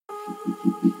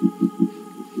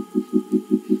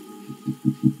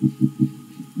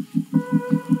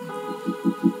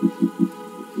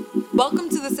Welcome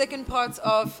to the second part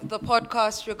of the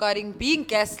podcast regarding being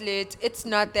gaslit. It's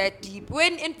not that deep,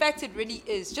 when in fact it really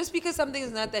is. Just because something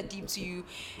is not that deep to you,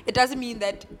 it doesn't mean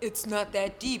that it's not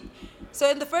that deep. So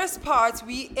in the first part,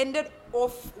 we ended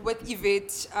off with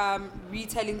Yvette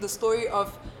retelling the story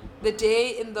of the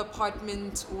day in the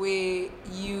apartment where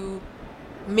you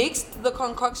mixed the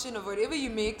concoction of whatever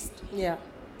you mixed. Yeah.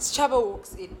 Chaba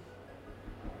walks in.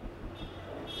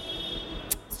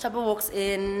 Chaba walks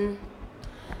in.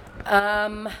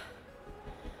 I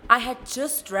had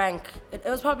just drank. It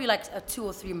was probably like 2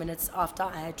 or 3 minutes after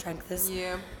I had drank this.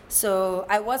 Yeah. So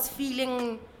I was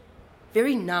feeling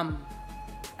very numb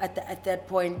at that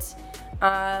point.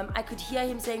 I could hear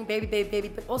him saying baby, baby, baby,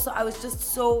 but also I was just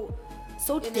so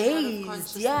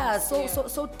dazed. Yeah,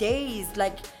 so dazed.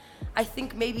 Like, I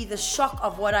think maybe the shock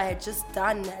of what I had just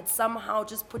done had somehow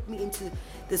just put me into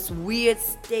this weird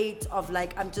state of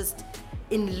like, I'm just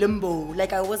in limbo.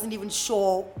 Like, I wasn't even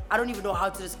sure. I don't even know how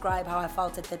to describe how I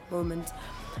felt at that moment.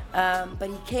 But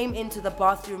he came into the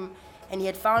bathroom and he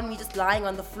had found me just lying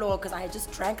on the floor because I had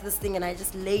just drank this thing and I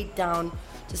just laid down,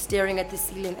 just staring at the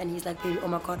ceiling. And he's like, baby, oh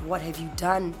my God, what have you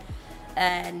done?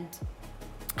 And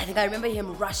I think I remember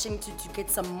him rushing to get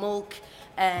some milk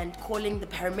and calling the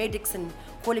paramedics and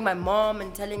calling my mom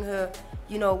and telling her,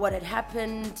 you know, what had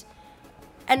happened.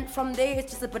 And from there,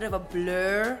 it's just a bit of a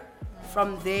blur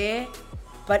from there.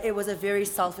 But it was a very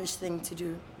selfish thing to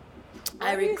do.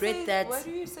 I regret that. Why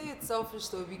do you say it's selfish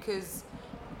though? Because,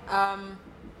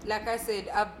 like I said,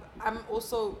 I'm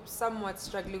also somewhat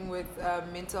struggling with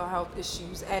mental health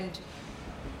issues, and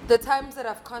the times that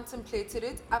I've contemplated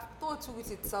it, I've thought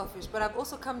it's selfish, but I've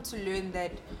also come to learn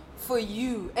that for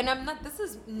you, and this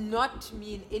is not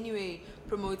me in any way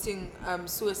promoting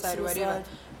suicide or whatever,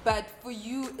 but for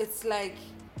you, it's like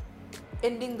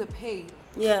ending the pain.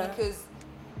 Yeah. Because,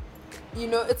 you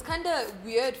know, it's kind of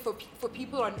weird for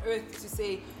people on earth to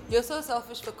say you're so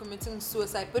selfish for committing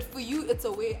suicide, but for you it's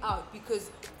a way out, because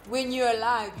when you're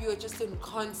alive you're just in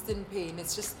constant pain.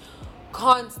 It's just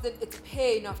constant, it's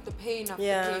pain after pain after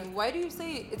pain. Why do you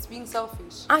say it's being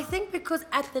selfish? I think because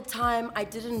at the time I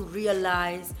didn't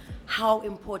realize how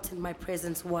important my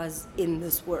presence was in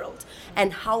this world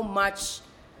and how much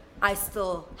I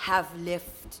still have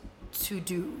left to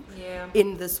do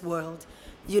in this world.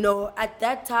 You know, at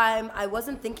that time, I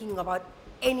wasn't thinking about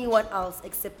anyone else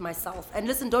except myself. And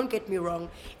listen, don't get me wrong.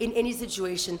 In any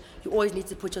situation, you always need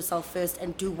to put yourself first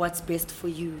and do what's best for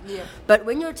you. Yeah. But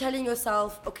when you're telling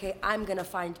yourself, okay, I'm going to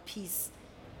find peace,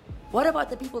 what about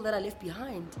the people that are left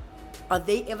behind? Are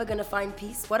they ever going to find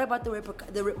peace? What about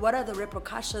what are the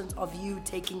repercussions of you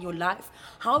taking your life?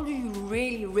 How do you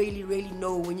really, really, really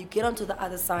know when you get onto the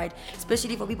other side,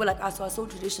 especially for people like us who are so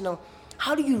traditional?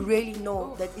 How do you really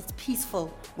know that it's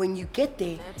peaceful when you get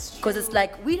there? Because it's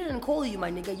like, we didn't call you,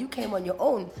 my nigga. You came on your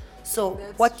own. So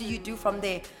what do you do from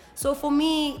there? So for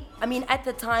me, I mean, at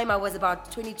the time, I was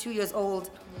about 22 years old.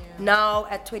 Yeah. Now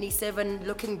at 27,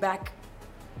 looking back,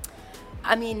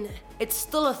 I mean, it's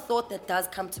still a thought that does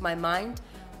come to my mind,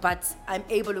 but I'm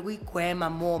able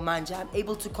I'm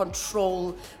able to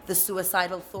control the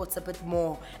suicidal thoughts a bit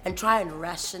more and try and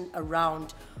ration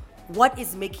around what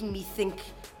is making me think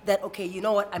that, okay, you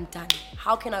know what, I'm done.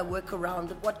 How can I work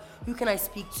around it? Who can I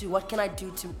speak to? What can I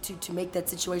do to make that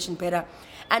situation better?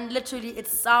 And literally, it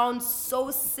sounds so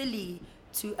silly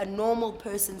to a normal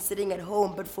person sitting at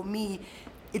home, but for me,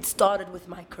 it started with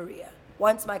my career.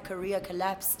 Once my career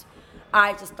collapsed,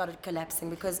 I just started collapsing,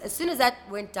 because as soon as that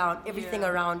went down, everything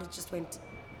around it just went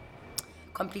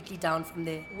completely down from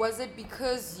there. Was it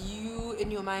because you, in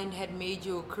your mind, had made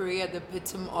your career the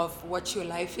epitome of what your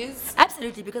life is?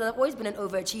 Absolutely, because I've always been an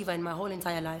overachiever in my whole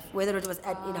entire life, whether it was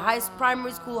in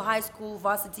primary school, high school,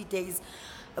 varsity days,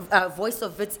 voice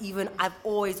of wits even. I've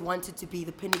always wanted to be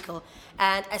the pinnacle.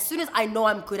 And as soon as I know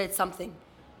I'm good at something,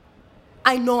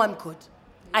 I know I'm good.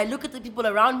 I look at the people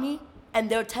around me and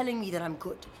they're telling me that I'm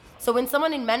good. So when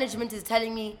someone in management is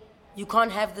telling me, you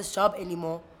can't have this job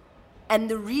anymore, and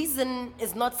the reason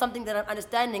is not something that I'm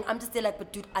understanding, I'm just there like,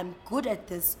 but dude, I'm good at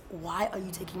this. Why are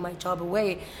you taking my job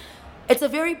away? It's a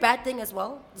very bad thing as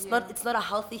well. It's not a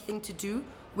healthy thing to do,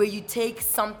 where you take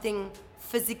something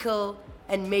physical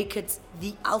and make it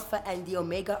the alpha and the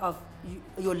omega of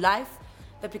your life.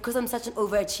 But because I'm such an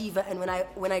overachiever, and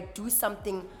when I do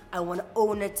something, I want to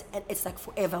own it, and it's like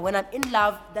forever. When I'm in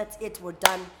love, that's it, we're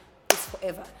done. It's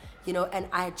forever, you know, and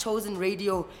I had chosen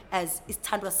radio as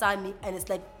Istandwa Sami, and it's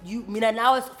like, mina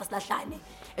now is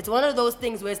it's one of those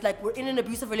things where it's like, we're in an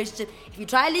abusive relationship. If you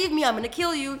try to leave me, I'm going to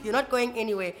kill you. You're not going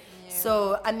anywhere. Yeah.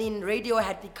 So, I mean, radio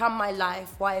had become my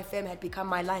life. YFM had become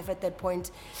my life at that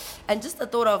point. And just the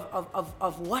thought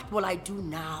of what will I do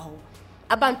now?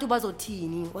 Abantu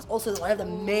bazotini was also one of the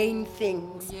main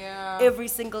things. Yeah. Every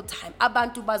single time.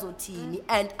 Abantu bazotini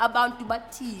and Abantu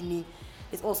batini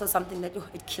is also something that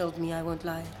it killed me, I won't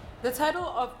lie. The title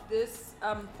of this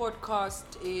podcast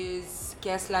is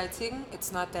Gaslighting.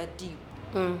 It's not that deep.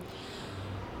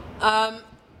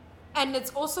 And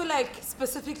it's also like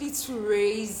specifically to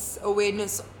raise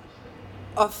awareness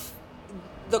of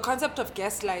the concept of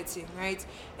gaslighting, right?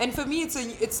 And for me,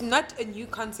 it's not a new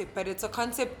concept, but it's a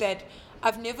concept that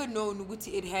I've never known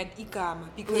Uguti it had igama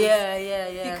because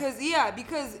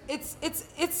because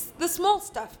it's the small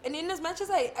stuff. And in as much as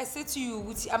I said to you,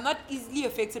 Uguti, I'm not easily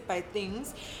affected by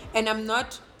things, and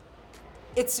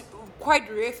it's quite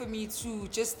rare for me to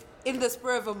just in the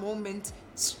spur of a moment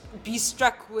be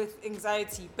struck with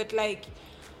anxiety. But like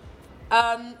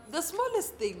the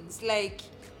smallest things, like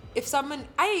if someone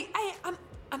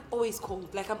I'm always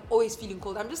cold. Like, I'm always feeling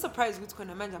cold. I'm just surprised with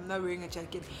Konamanja I'm not wearing a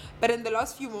jacket. But in the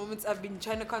last few moments, I've been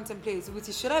trying to contemplate,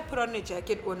 should I put on a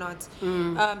jacket or not?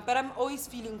 But I'm always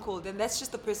feeling cold, and that's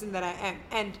just the person that I am.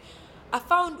 And I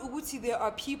found, Uguti, there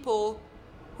are people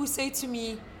who say to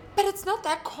me, but it's not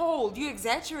that cold. You're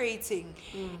exaggerating.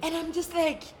 And I'm just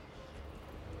like,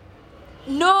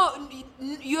 no,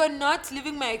 you're not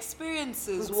living my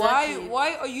experiences. Exactly.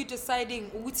 Why are you deciding,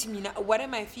 what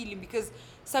am I feeling? Because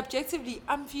subjectively,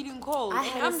 I'm feeling cold. I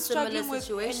had I'm a similar struggling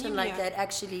situation with like that,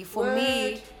 actually. For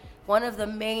me, one of the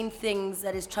main things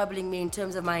that is troubling me in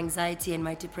terms of my anxiety and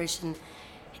my depression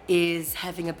is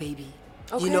having a baby.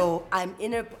 Okay. You know, I'm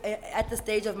at the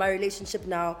stage of my relationship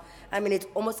now. I mean, it's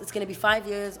going to be 5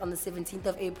 years on the 17th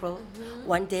of April,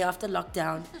 one day after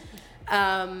lockdown.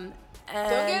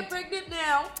 Don't get pregnant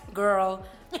now. Girl,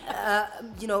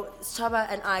 you know, Shaba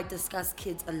and I discuss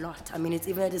kids a lot. I mean, it's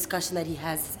even a discussion that he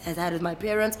has had with my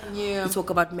parents. Yeah. We talk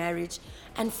about marriage.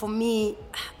 And for me,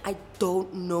 I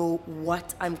don't know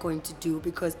what I'm going to do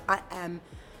because I am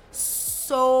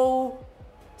so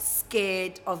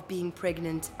scared of being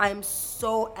pregnant. I'm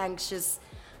so anxious.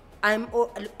 I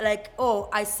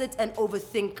sit and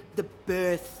overthink the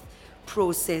birth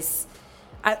process.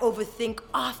 I overthink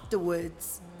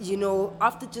afterwards. You know,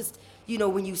 after just, you know,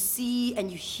 when you see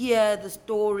and you hear the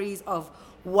stories of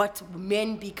what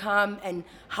men become and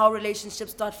how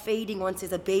relationships start fading once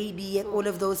there's a baby and all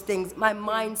of those things, my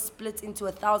mind splits into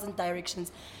 1,000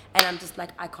 directions and I'm just like,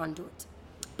 I can't do it.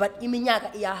 But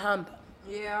iminyaka iyahamba.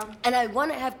 Yeah. And I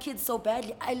want to have kids so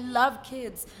badly. I love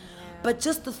kids. Yeah. But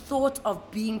just the thought of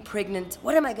being pregnant,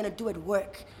 what am I going to do at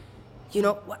work? You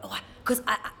know, because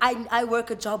I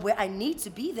work a job where I need to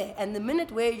be there. And the minute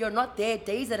where you're not there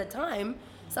days at a time,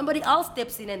 somebody else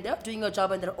steps in and they're doing a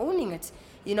job and they're owning it.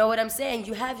 You know what I'm saying?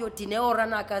 You have your Dineo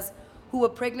Ranakas who were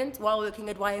pregnant while working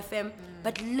at YFM,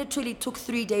 but literally took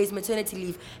 3 days maternity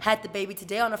leave, had the baby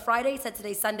today on a Friday,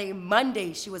 Saturday, Sunday,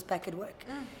 Monday, she was back at work.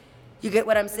 You get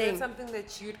what I'm saying? Is that something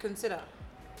that you'd consider?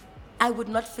 I would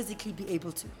not physically be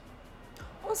able to.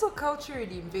 Also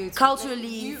culturally, physically.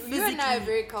 You and I are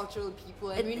very cultural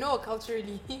people, and we know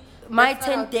culturally. My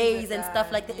 10 days and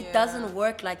stuff like that, it doesn't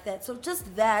work like that. So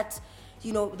just that,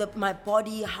 you know, my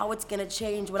body, how it's gonna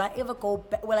change. Will I ever go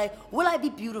back? Will I be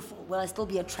beautiful? Will I still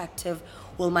be attractive?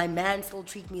 Will my man still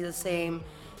treat me the same?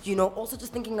 You know, also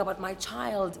just thinking about my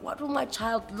child. What will my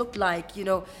child look like? You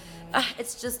know,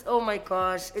 it's just, oh my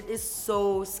gosh, it is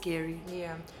so scary.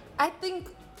 Yeah, I think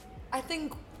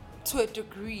to a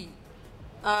degree.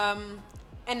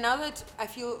 And now that I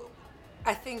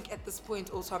think at this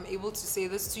point also I'm able to say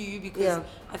this to you because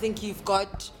I think you've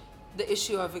got the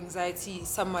issue of anxiety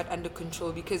somewhat under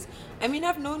control because, I mean,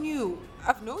 I've known you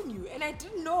and I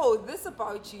didn't know this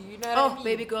about you, you know what I mean? Oh,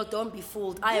 baby girl, don't be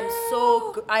fooled. I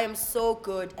am so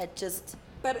good at just...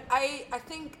 But I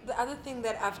think the other thing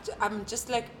that I'm just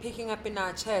like picking up in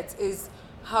our chats is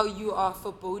how you are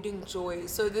foreboding joy.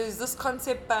 So there's this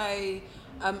concept by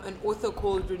an author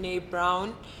called Renee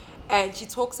Brown, and she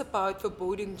talks about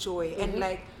foreboding joy and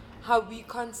like how we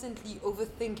constantly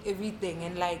overthink everything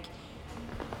and like,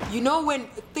 you know,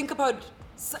 think about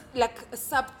like a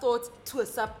sub-thought to a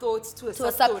sub-thought to a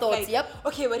sub-thought. Like, yep.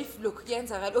 Okay, what if, look,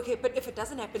 okay, but if it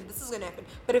doesn't happen, this is gonna happen.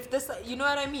 But if this, you know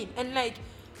what I mean? And like,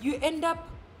 you end up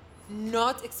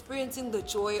not experiencing the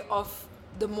joy of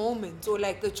the moment or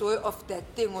like the joy of that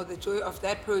thing or the joy of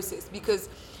that process because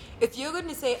if you're going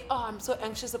to say, oh, I'm so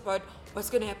anxious about what's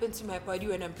going to happen to my body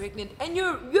when I'm pregnant, and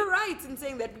you're right in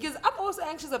saying that, because I'm also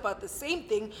anxious about the same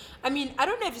thing. I mean, I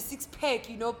don't have a six-pack,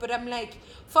 but I'm like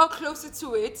far closer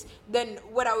to it than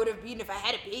what I would have been if I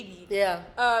had a baby. Yeah.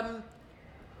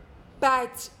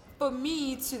 But for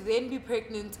me to then be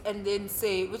pregnant and then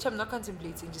say, which I'm not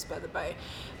contemplating, just by the by,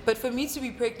 but for me to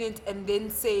be pregnant and then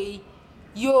say,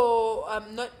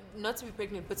 not to be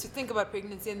pregnant, but to think about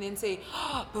pregnancy and then say,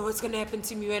 oh, but what's going to happen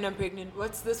to me when I'm pregnant?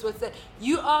 What's this? What's that?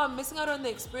 You are missing out on the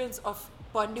experience of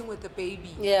bonding with the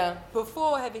baby. Yeah.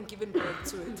 Before having given birth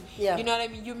to it. Yeah. You know what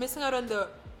I mean? You're missing out on the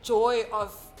joy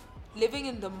of living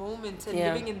in the moment and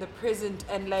living in the present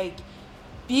and like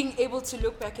being able to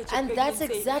look back at your and that's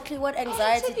exactly what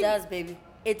anxiety does, baby.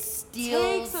 It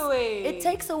steals. It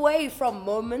takes away from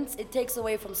moments. It takes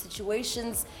away from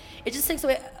situations. It just takes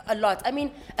away a lot. I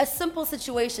mean, a simple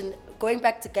situation, going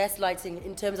back to gaslighting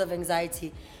in terms of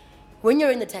anxiety, when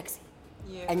you're in the taxi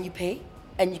and you pay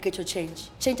and you get your change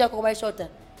yako my shorter,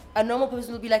 a normal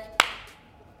person will be like,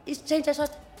 is change a short?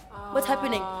 What's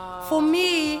happening? For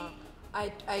me,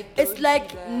 it's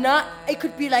like it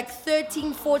could be like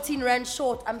 13, 14 rand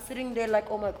short. I'm sitting there like,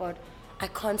 oh my God, I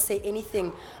can't say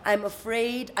anything. I'm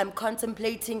afraid. I'm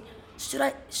contemplating. Should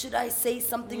I say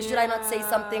something? Should I not say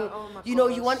something? Oh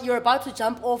You're about to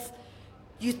jump off.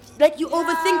 You're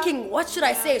overthinking. What should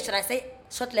I say? Should I say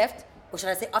short left? Or should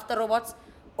I say after robots?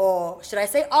 Or should I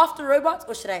say after robots?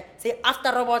 Or should I say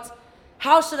after robots?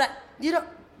 How should I?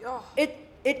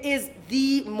 It is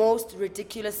the most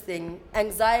ridiculous thing.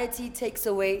 Anxiety takes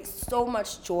away so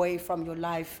much joy from your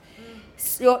life.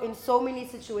 So in so many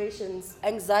situations,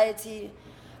 anxiety.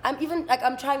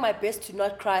 I'm trying my best to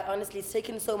not cry. Honestly, it's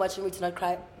taken so much for me to not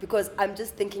cry because I'm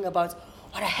just thinking about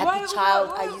what a happy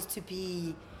child I used to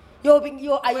be.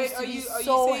 I used to be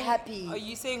so happy. Are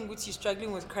you saying which you're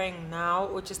struggling with crying now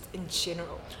or just in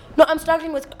general? No, I'm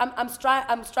struggling with. I'm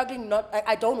struggling not.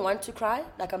 I don't want to cry.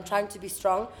 Like I'm trying to be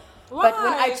strong. Why? But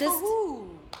when I just. For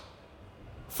who?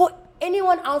 For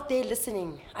anyone out there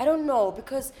listening, I don't know,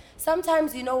 because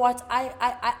sometimes, you know what,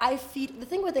 I feed, the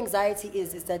thing with anxiety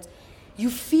is that you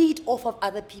feed off of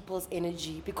other people's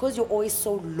energy because you're always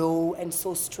so low and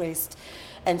so stressed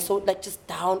and so like just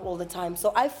down all the time.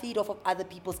 So I feed off of other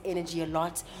people's energy a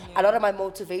lot. A lot of my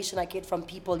motivation I get from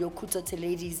people, your kuta to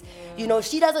ladies.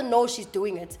 She doesn't know she's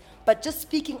doing it, but just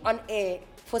speaking on air,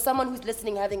 for someone who's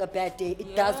listening having a bad day,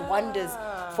 it does wonders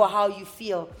for how you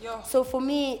feel. So for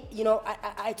me,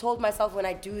 I told myself when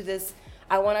I do this,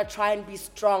 I want to try and be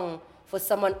strong for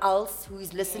someone else who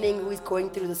is listening, who is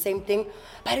going through the same thing.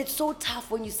 But it's so tough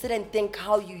when you sit and think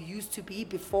how you used to be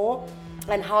before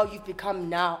and how you've become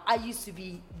now. I used to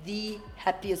be the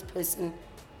happiest person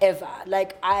ever.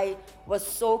 Like, I was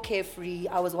so carefree.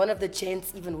 I was one of the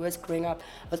gents, even worse growing up.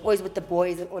 I was always with the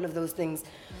boys and all of those things.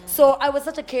 So I was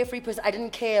such a carefree person. I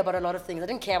didn't care about a lot of things. I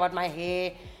didn't care about my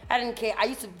hair. I didn't care. I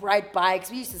used to ride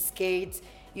bikes. We used to skate,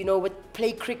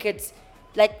 play cricket.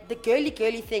 Like, the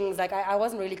girly things, like, I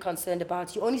wasn't really concerned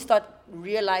about. You only start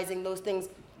realizing those things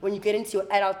when you get into your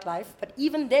adult life. But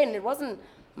even then, it wasn't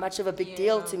much of a big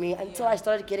deal to me until I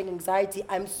started getting anxiety.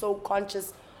 I'm so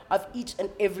conscious of each and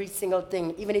every single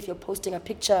thing. Even if you're posting a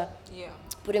picture,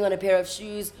 putting on a pair of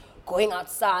shoes, going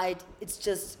outside, it's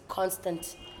just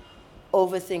constant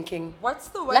overthinking. What's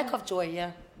the one? Lack of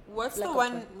joy, What's the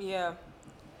one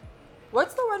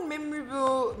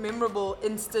memorable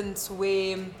instance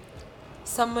where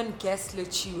someone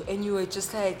gaslit you and you were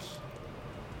just like,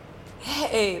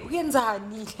 hey,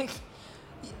 like,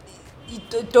 you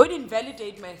don't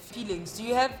invalidate my feelings? Do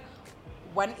you have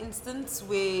one instance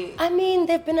where... I mean,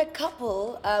 there have been a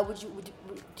couple.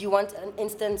 Do you want an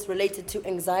instance related to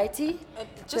anxiety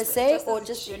per se, or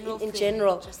just in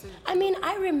general? I mean,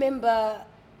 I remember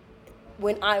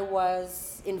when I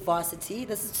was in varsity,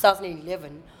 this is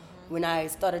 2011, when I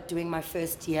started doing my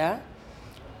first year.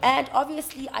 And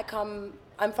obviously,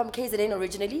 I'm from KZN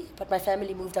originally, but my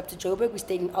family moved up to Joburg. We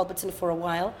stayed in Alberton for a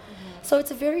while. So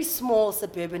it's a very small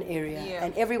suburban area,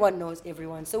 and everyone knows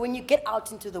everyone. So when you get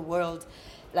out into the world,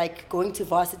 like going to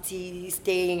varsity,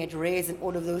 staying at Reyes and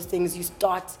all of those things, you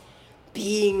start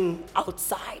being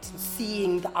outside,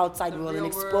 seeing the outside world and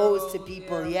exposed to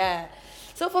people,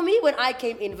 So for me, when I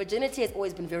came in, virginity has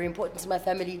always been very important to my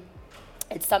family.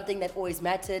 It's something that always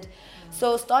mattered.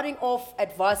 So starting off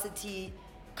at varsity,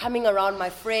 coming around my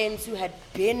friends who had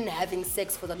been having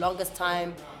sex for the longest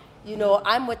time,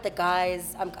 I'm with the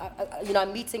guys,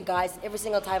 I'm meeting guys. Every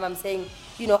single time I'm saying,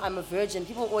 I'm a virgin,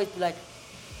 people always be like,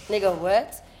 nigga,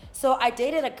 what? So I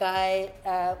dated a guy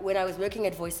when I was working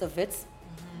at Voice of Wits.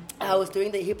 I was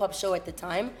doing the hip-hop show at the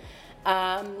time.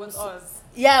 With Oz.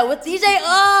 Yeah, with DJ.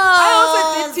 I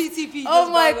also did TTP. Oh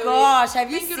just, my by the way. gosh, have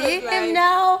I you think it seen was him like-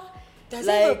 now? Does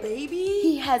he have a baby?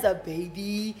 He has a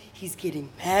baby. He's getting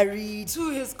married To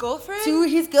his girlfriend? to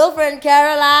his girlfriend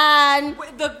Caroline.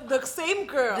 Wait, the same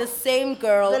girl. The same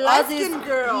girl. The Oz light-skinned is-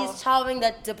 girl. He's charming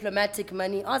that diplomatic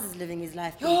money. Oz is living his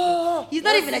life. people. He's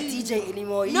not Yes, even a he- DJ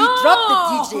anymore. He No.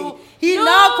 dropped the DJ. He No.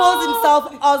 now calls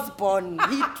himself Osborne.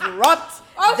 He dropped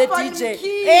the Osborne DJ.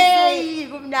 Keys. Hey,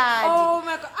 kumnandi. Oh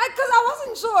my god! Because I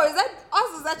wasn't sure.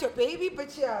 Is that your baby?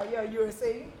 But yeah, you were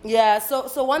saying. Yeah,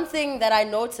 so one thing that I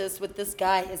noticed with this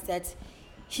guy is that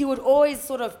he would always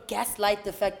sort of gaslight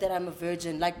the fact that I'm a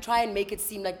virgin, like try and make it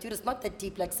seem like, dude, it's not that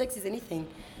deep, like sex is anything,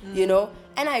 you know?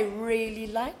 And I really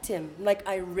liked him. Like,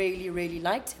 I really, really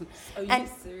liked him. Are you and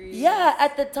serious? yeah,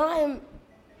 at the time,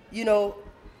 you know,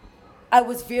 I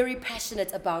was very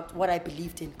passionate about what I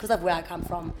believed in because of where I come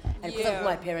from and because of who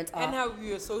my parents are. And how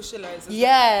we were socialized. as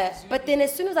Yeah, well. but then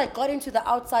as soon as I got into the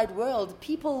outside world,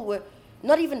 people were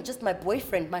not even just my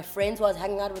boyfriend, my friends who I was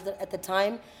hanging out with at the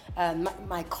time,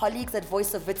 my colleagues at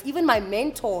Voice of It, even my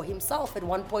mentor himself at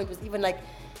one point was even like,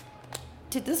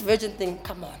 dude, this virgin thing,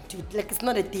 come on, dude, like it's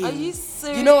not a thing. Are you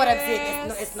You know what I'm saying?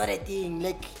 serious? It's not a thing.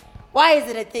 Like, why is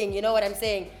it a thing? You know what I'm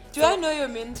saying? Do I know your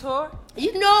mentor?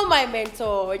 You know my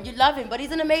mentor and you love him, but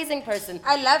he's an amazing person.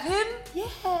 I love him.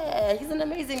 Yeah, he's an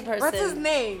amazing person. What's his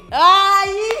name? Ah,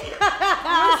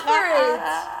 Whisper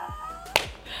yeah.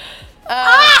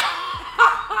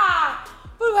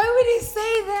 But why would he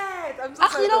say that? I'm so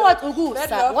sorry, You know but what, Ugu? that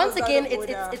Sa- laugh once was out again, of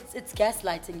order. it's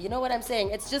gaslighting. You know what I'm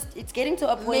saying? It's getting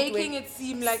to a point making where it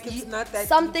seem like it's not that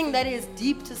something deep. that is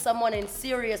deep to someone and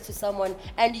serious to someone,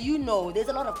 and you know, there's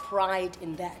a lot of pride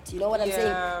in that. You know what I'm Yeah.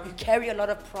 saying? You carry a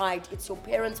lot of pride. It's your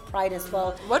parents' pride as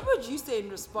well. What would you say in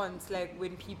response, like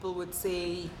when people would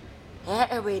say,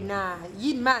 wait, nah,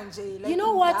 yin manje, like You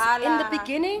know what? In the Ndala."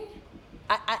 beginning,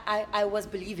 I was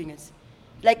believing it.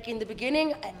 Like in the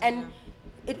beginning, and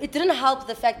it didn't help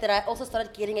the fact that I also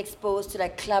started getting exposed to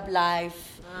like club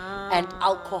life and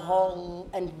alcohol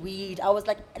and weed. I was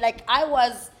like I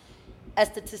was a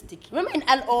statistic. Remember in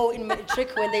LO in Matric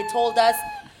when they told us,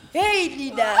 hey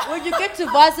Lida, when you get to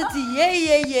varsity,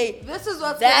 yay. This is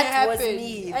what's That gonna happen. was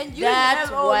me. And you, That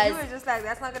you was- were just like,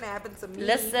 that's not gonna happen to me.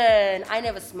 Listen, I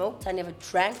never smoked, I never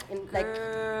drank, and but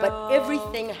Girl.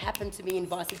 everything happened to me in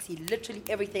varsity. Literally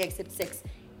everything except sex.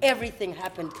 Everything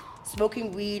happened.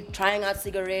 Smoking weed, trying out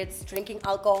cigarettes, drinking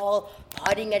alcohol,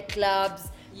 partying at clubs,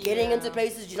 getting into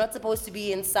places you're not supposed to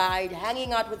be inside,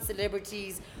 hanging out with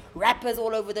celebrities, rappers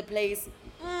all over the place.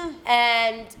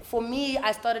 And for me,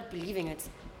 I started believing it.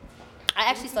 I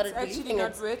actually started It's actually believing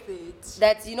not it. worth it.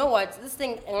 That, you know what, this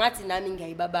thing, ngathi nami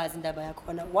ngiyayibabaza indaba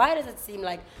yakhona. Why does it seem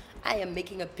like I am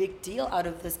making a big deal out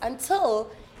of this?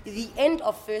 Until the end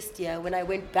of first year, when I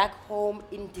went back home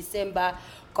in December,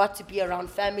 got to be around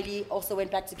family, also went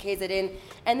back to KZN,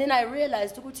 and then I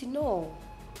realized, Uguti,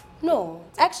 no,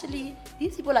 actually,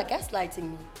 these people are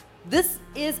gaslighting me. This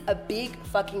is a big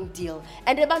fucking deal.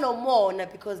 And they no more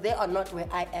because they are not where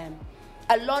I am.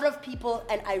 A lot of people,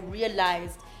 and I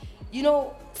realized, you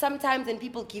know, sometimes when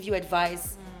people give you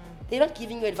advice, they're not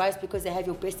giving you advice because they have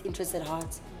your best interests at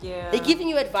heart. Yeah. They're giving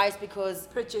you advice because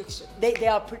Projection. they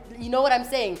are, you know what I'm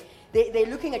saying? They're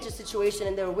looking at your situation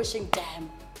and they're wishing, damn,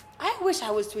 I wish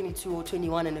I was 22 or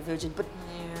 21 and a virgin, but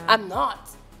I'm not.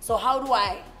 So how do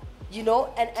I, you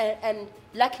know? And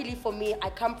luckily for me, I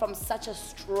come from such a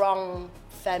strong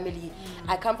family.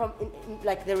 I come from,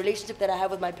 like, the relationship that I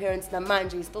have with my parents,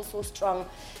 Namanje, is still so strong,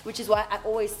 which is why I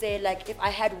always say, like, if I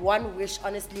had one wish,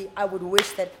 honestly, I would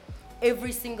wish that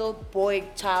every single boy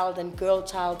child and girl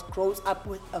child grows up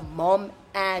with a mom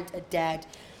and a dad.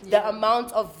 The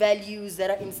amount of values that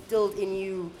are instilled in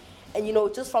you, and you know,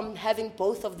 just from having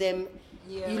both of them,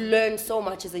 you learn so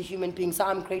much as a human being. So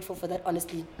I'm grateful for that,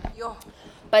 honestly. Yo.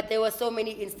 But there were so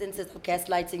many instances of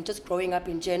gaslighting, just growing up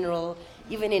in general,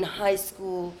 even in high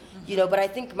school, you know. But I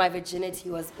think my virginity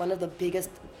was one of the biggest,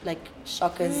 like,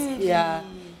 shockers. Really? Yeah.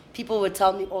 People would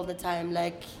tell me all the time,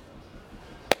 like,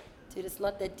 dude, it's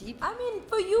not that deep. I mean,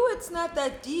 for you, it's not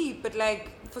that deep, but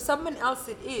like for someone else,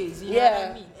 it is. You know what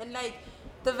I mean? And like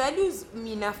the values,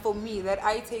 Mina, for me, that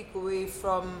I take away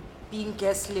from being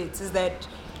gaslit is that,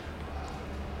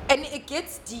 and it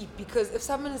gets deep because if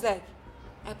someone is like,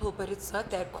 Apple, but it's not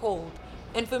that cold,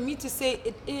 and for me to say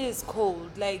it is cold,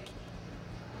 like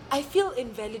I feel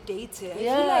invalidated. I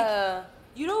feel like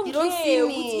you don't see care.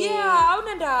 me.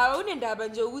 Awunandaba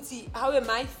nje ukuthi how am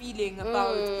I feeling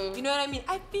about, you know what I mean?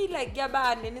 I feel like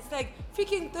yaban, and it's like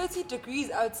freaking 30 degrees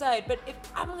outside, but if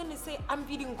I'm gonna say I'm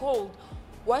feeling cold,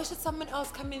 why should someone else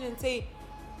come in and say,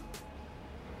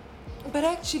 but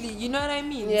actually, you know what I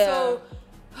mean? Yeah. So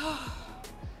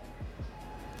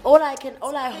All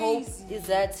I hope crazy. is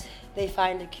that they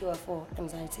find a cure for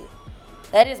anxiety.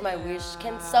 That is my wish.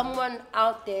 Can someone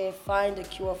out there find a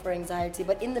cure for anxiety?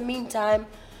 But in the meantime,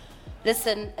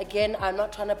 listen, again, I'm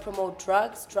not trying to promote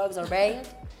drugs. Drugs are bad.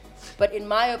 But in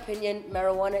my opinion,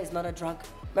 marijuana is not a drug.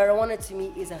 Marijuana to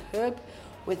me is a herb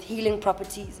with healing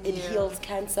properties. It heals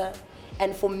cancer.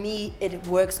 And for me, it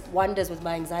works wonders with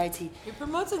my anxiety. You're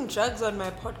promoting drugs on my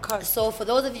podcast. So for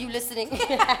those of you listening,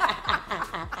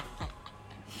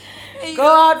 go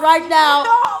out right now. No,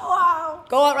 wow.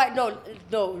 Go out right now.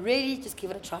 No, really, just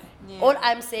give it a try. Yeah. All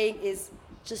I'm saying is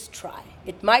just try.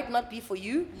 It might not be for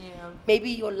you. Yeah. Maybe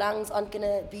your lungs aren't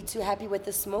gonna be too happy with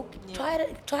the smoke. Yeah.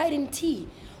 Try it in tea.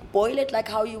 Boil it like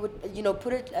how you would,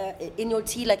 put it in your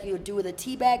tea like you would do with a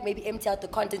tea bag. Maybe empty out the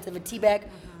contents of a tea bag.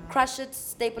 Crush it,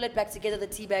 staple it back together, the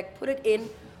tea bag, put in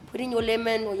your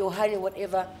lemon or your honey or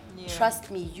whatever. Yeah.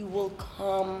 Trust me, you will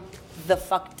calm the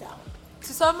fuck down.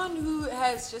 To someone who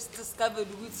has just discovered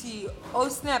Wuti, oh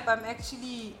snap, I'm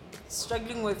actually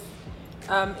struggling with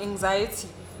anxiety.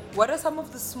 What are some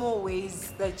of the small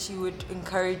ways that you would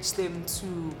encourage them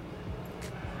to,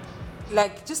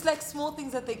 just like small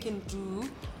things that they can do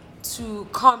to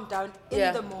calm down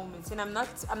in the moment? And I'm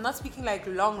not speaking like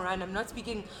long run. I'm not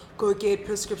speaking go get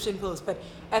prescription pills, but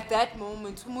at that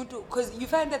moment, because you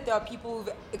find that there are people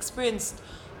who've experienced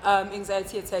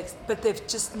anxiety attacks, but they've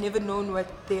just never known what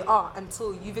they are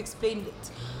until you've explained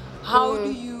it. How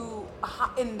do you,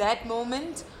 in that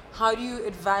moment, how do you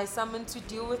advise someone to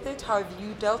deal with it? How have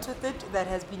you dealt with it that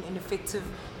has been an effective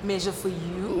measure for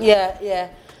you? Yeah.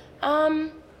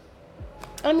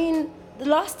 I mean, the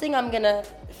last thing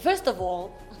first of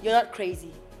all, you're not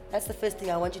crazy. That's the first thing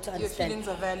I want you to understand. Your feelings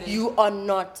are valid. You are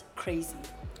not crazy,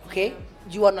 okay?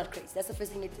 You are not crazy. That's the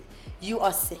first thing you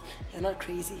are sick. You're not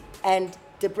crazy. And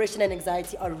depression and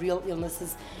anxiety are real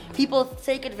illnesses. People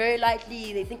take it very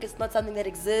lightly. They think it's not something that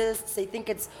exists. They think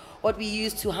it's what we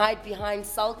use to hide behind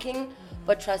sulking.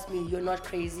 But trust me, you're not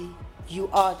crazy. You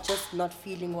are just not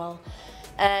feeling well.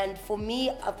 And for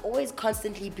me, I've always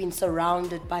constantly been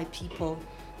surrounded by people,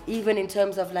 even in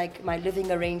terms of like my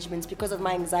living arrangements. Because of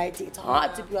my anxiety, it's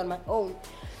hard to be on my own.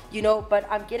 But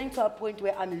I'm getting to a point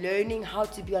where I'm learning how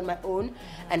to be on my own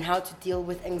and how to deal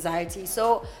with anxiety.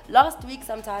 So last week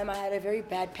sometime I had a very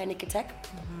bad panic attack.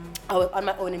 I was on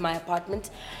my own in my apartment.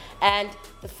 And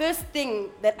the first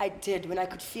thing that I did when I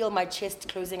could feel my chest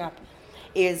closing up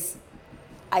is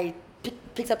I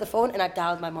picked up the phone and I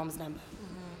dialed my mom's number.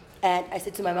 And I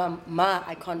said to my mom, Ma,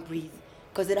 I can't breathe.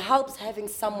 Because it helps having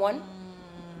someone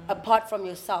apart from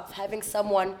yourself, having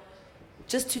someone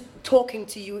just talking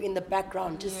to you in the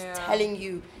background, just telling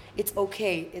you it's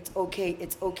okay, it's okay,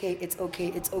 it's okay, it's okay,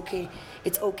 it's okay,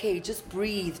 it's okay. Just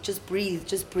breathe, just breathe,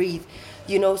 just breathe.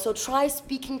 So try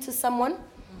speaking to someone.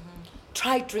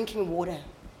 Try drinking water.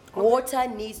 Water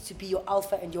needs to be your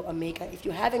alpha and your omega. If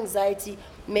you have anxiety,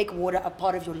 make water a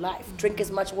part of your life. Drink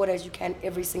as much water as you can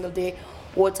every single day.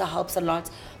 Water helps a lot.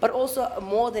 But also,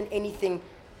 more than anything,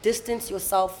 distance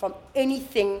yourself from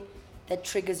anything that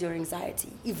triggers your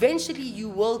anxiety. Eventually, you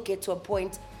will get to a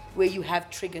point where you have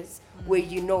triggers, where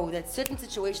you know that certain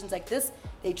situations like this,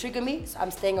 they trigger me, so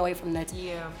I'm staying away from that.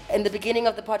 Yeah. In the beginning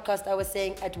of the podcast, I was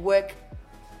saying at work,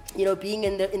 being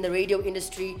in the radio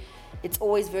industry, it's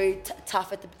always very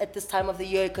tough at this time of the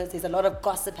year because there's a lot of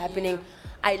gossip happening.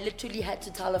 I literally had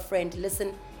to tell a friend,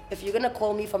 listen, if you're going to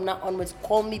call me from now onwards,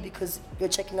 call me because you're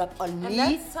checking up on me.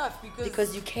 And that's tough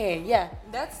because you care, yeah.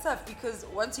 That's tough because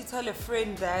once you tell a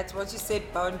friend that, once you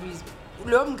set boundaries,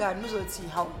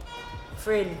 how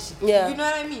friend. Yeah. You know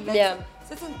what I mean? Like,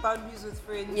 setting boundaries with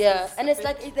friends. Yeah, and it's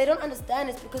like if they don't understand,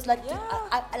 it's because like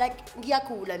I like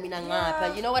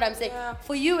you know what I'm saying? Yeah.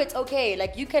 For you, it's okay.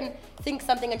 Like you can think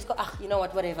something and just go, you know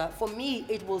what, whatever. For me,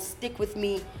 it will stick with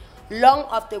me long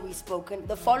after we've spoken.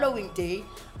 The following day,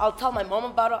 I'll tell my mom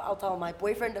about it. I'll tell my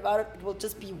boyfriend about it. It will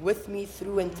just be with me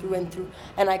through and through and through,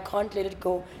 and I can't let it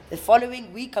go. The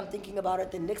following week, I'm thinking about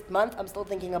it. The next month, I'm still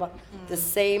thinking about the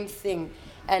same thing.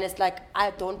 And it's like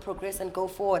I don't progress and go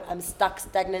forward. I'm stuck,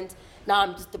 stagnant. Now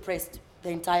I'm just depressed the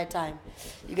entire time.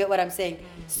 You get what I'm saying?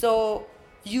 So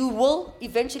you will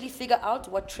eventually figure out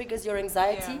what triggers your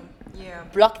anxiety. Yeah.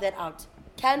 Block that out.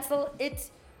 Cancel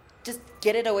it. Just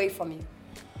get it away from you.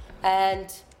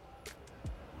 And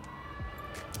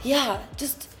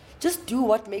just do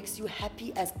what makes you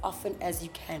happy as often as you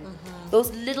can.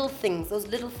 Those little things.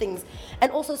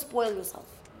 And also spoil yourself.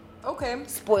 Okay.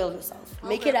 Spoil yourself.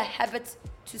 Make it a habit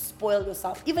to spoil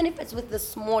yourself, even if it's with the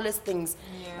smallest things.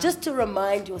 Just to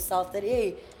remind yourself that,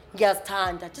 hey, just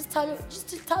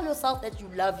tell yourself that you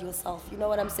love yourself. You know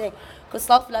what I'm saying? Because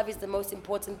self-love is the most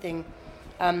important thing.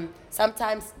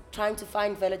 Sometimes trying to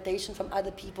find validation from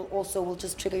other people also will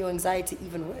just trigger your anxiety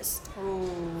even worse.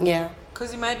 Yeah.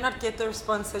 Because you might not get the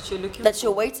response that you're looking That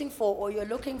you're waiting for or you're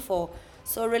looking for.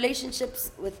 So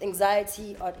relationships with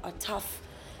anxiety are tough.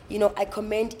 You know, I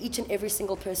commend each and every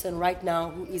single person right now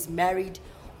who is married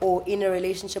or in a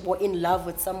relationship or in love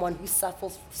with someone who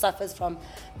suffers from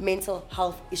mental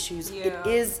health issues. Yeah. It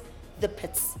is the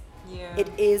pits. Yeah. It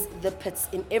is the pits.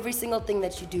 In every single thing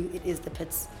that you do, it is the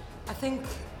pits. I think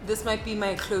this might be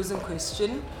my closing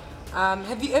question.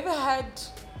 Have you ever had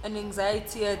an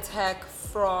anxiety attack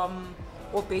from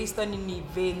or based on an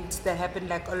event that happened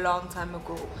like a long time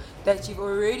ago that you've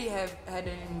already have had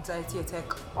an anxiety attack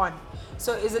on?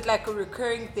 So is it like a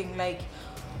recurring thing, like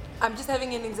I'm just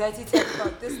having an anxiety attack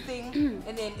about this thing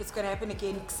and then it's gonna happen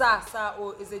again kusasa,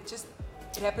 or is it just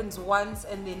it happens once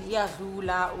and then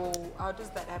iyadlula, or how does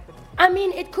that happen? I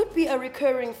mean, it could be a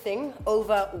recurring thing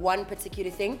over one particular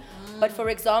thing. But for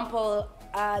example,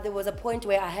 there was a point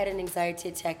where I had an anxiety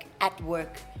attack at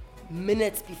work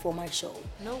minutes before my show.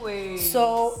 No way.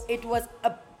 So it was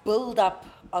a build-up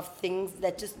of things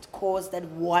that just caused that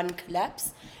one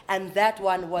collapse. And that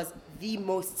one was the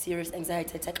most serious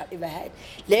anxiety attack I've ever had.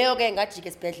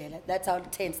 That's how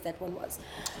tense that one was.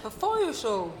 Before your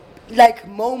show? Like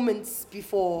moments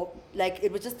before, like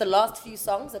it was just the last few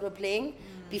songs that were playing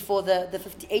before the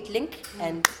 58 link,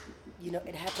 and you know,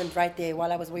 it happened right there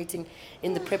while I was waiting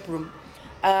in the prep room.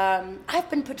 I've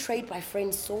been portrayed by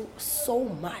friends so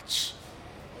much,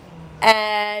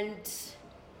 and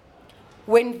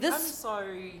when this, I'm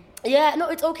sorry. Yeah, no,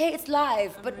 it's okay, it's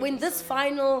live. But really when this sorry.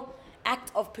 final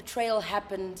act of portrayal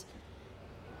happened,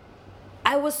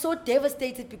 I was so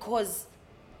devastated because,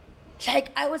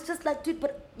 like, I was just like, dude,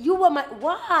 but you were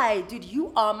why? Dude,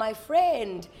 you are my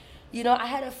friend. You know, I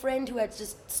had a friend who had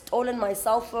just stolen my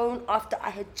cell phone after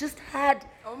I had just had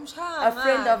a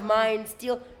friend of mine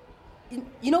steal.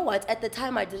 You know what? At the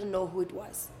time, I didn't know who it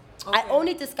was. Okay. I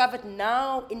only discovered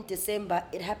now in December.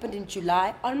 It happened in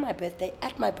July on my birthday,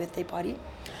 at my birthday party.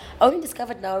 I only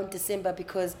discovered now in December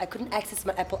because I couldn't access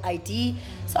my Apple ID.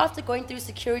 So after going through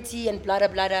security and blah, blah,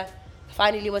 blah, blah,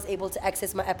 finally was able to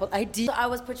access my Apple ID. So I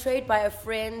was portrayed by a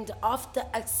friend after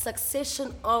a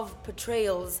succession of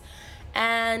portrayals.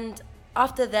 And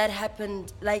after that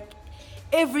happened, like,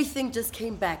 everything just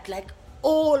came back. Like,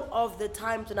 all of the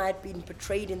times when I had been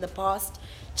portrayed in the past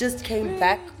just came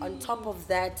back on top of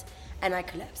that, and I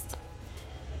collapsed.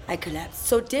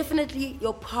 So definitely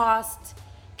your past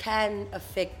can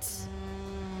affect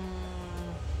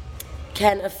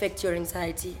your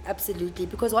anxiety, absolutely.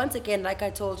 Because once again, like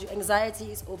I told you,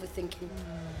 anxiety is overthinking.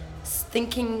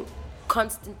 Thinking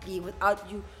constantly without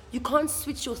you can't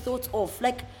switch your thoughts off.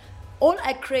 Like, all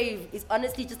I crave is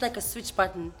honestly just like a switch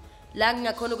button.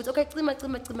 Okay,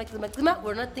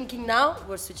 we're not thinking now,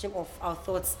 we're switching off our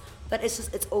thoughts. But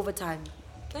it's overtime.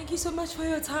 Thank you so much for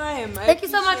your time. Thank you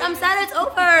so much. I'm sad it's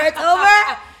over. It's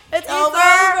over. It's over.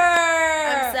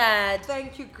 I'm sad.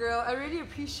 Thank you, girl. I really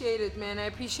appreciate it, man. I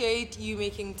appreciate you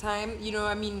making time. You know,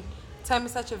 I mean, time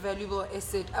is such a valuable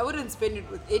asset. I wouldn't spend it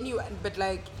with anyone, but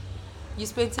like, you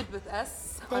spent it with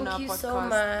us on our podcast. Thank you so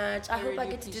much. I hope I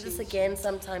get to do this again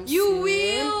sometime soon. You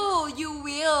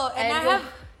will. And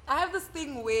I have this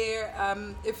thing where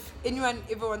if anyone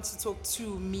ever wants to talk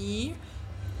to me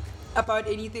about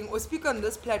anything or speak on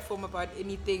this platform about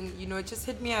anything, you know, just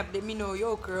hit me up. Let me know,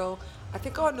 yo, girl, I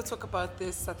think I want to talk about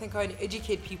this. I think I want to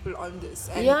educate people on this.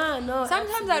 And sometimes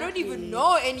absolutely. I don't even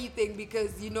know anything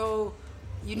because, you know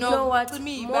what? To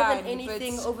me, more than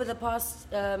anything, over the past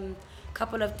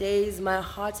couple of days, my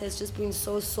heart has just been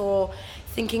so sore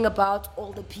thinking about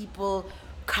all the people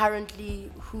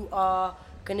currently who are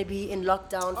going to be in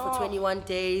lockdown for 21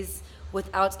 days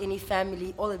without any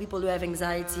family, all the people who have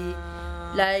anxiety.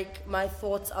 Like, my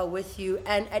thoughts are with you,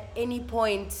 and at any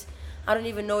point, I don't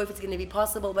even know if it's going to be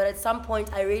possible, but at some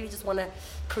point I really just want to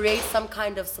create some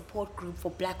kind of support group for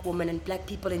black women and black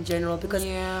people in general, because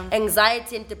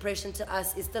anxiety and depression to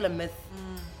us is still a myth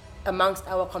amongst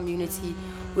our community,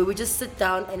 where we just sit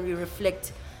down and we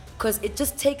reflect, because it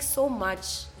just takes so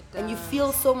much, and you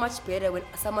feel so much better when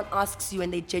someone asks you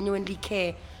and they genuinely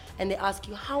care and they ask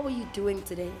you, how are you doing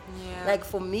today? Like,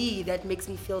 for me, that makes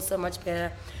me feel so much better.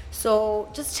 So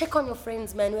just check on your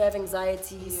friends, man, who have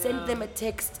anxiety. Send them a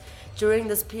text during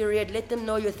this period. Let them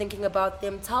know you're thinking about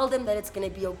them. Tell them that it's going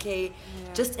to be okay.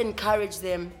 Just encourage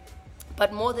them.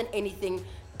 But more than anything,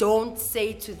 don't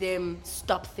say to them,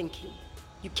 stop thinking.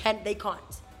 They can't.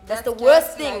 That's the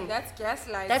worst thing. That's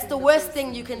gaslighting. That's the worst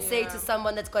thing you can say to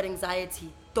someone that's got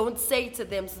anxiety. Don't say to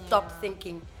them, stop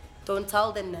thinking. Don't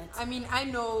tell them that. I mean, I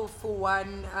know, for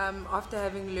one, after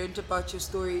having learned about your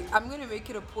story, I'm going to make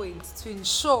it a point to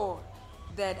ensure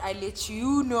that I let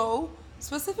you know,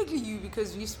 specifically you,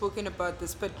 because we've spoken about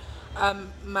this, but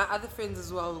my other friends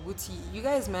as well, Guti, you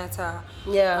guys matter.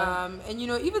 Yeah. And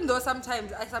even though I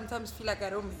sometimes feel like I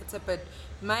don't matter, but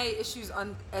my issues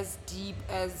aren't as deep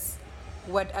as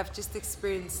what I've just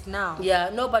experienced now. Yeah,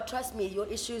 no, but trust me, your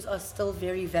issues are still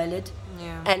very valid.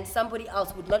 Yeah. And somebody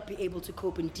else would not be able to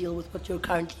cope and deal with what you're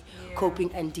currently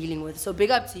coping and dealing with. So big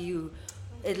up to you.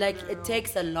 It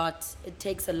takes a lot. It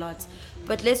takes a lot.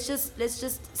 But let's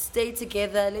just stay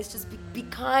together. Let's just be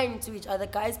kind to each other.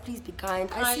 Guys, please be kind.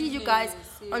 I see you guys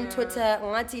on Twitter.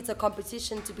 Ngati, it's a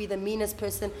competition to be the meanest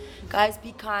person. Guys,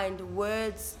 be kind.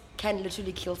 Words can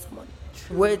literally kill someone.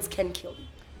 True. Words can kill you.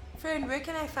 Friend, where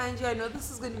can I find you? I know this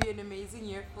is going to be an amazing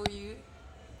year for you.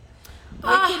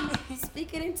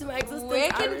 Speak it into my existence. Where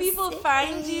can people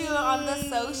find you on the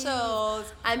socials?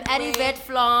 I'm at Yvette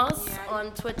Floss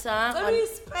on Twitter. Don't you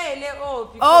spell it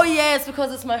all? Oh yes,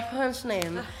 because it's my French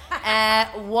name.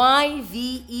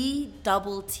 YVETTE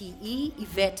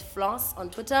Yvette Floss on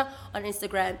Twitter. On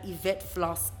Instagram, Yvette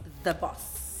Floss the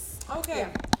Boss. Okay. Yeah.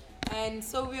 And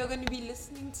so we are going to be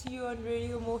listening to you on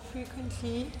radio more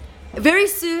frequently. Very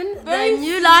soon, the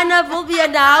new lineup will be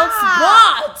announced.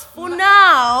 But for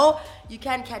now, you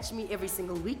can catch me every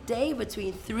single weekday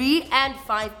between 3 and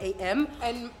 5 a.m.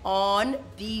 and on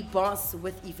Be Boss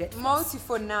with Yvette. Mostly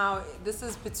for now, this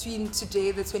is between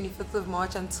today, the 25th of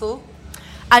March, until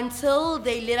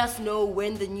they let us know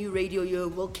when the new radio year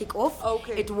will kick off.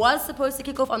 Okay. It was supposed to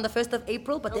kick off on the 1st of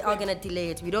April, but they are going to delay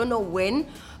it. We don't know when,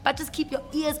 but just keep your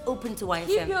ears open to YFM.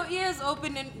 Keep your ears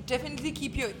open, and definitely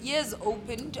keep your ears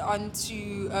opened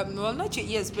onto, well, not your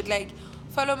ears, but like,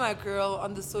 follow my girl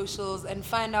on the socials and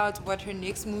find out what her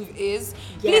next move is.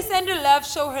 Yes. Please send her love,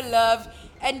 show her love.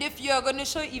 And if you're going to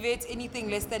show Yvette anything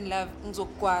less than love,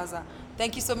 ngizokwaza.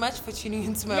 Thank you so much for tuning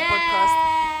into my podcast.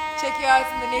 Check you out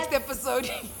in the next episode.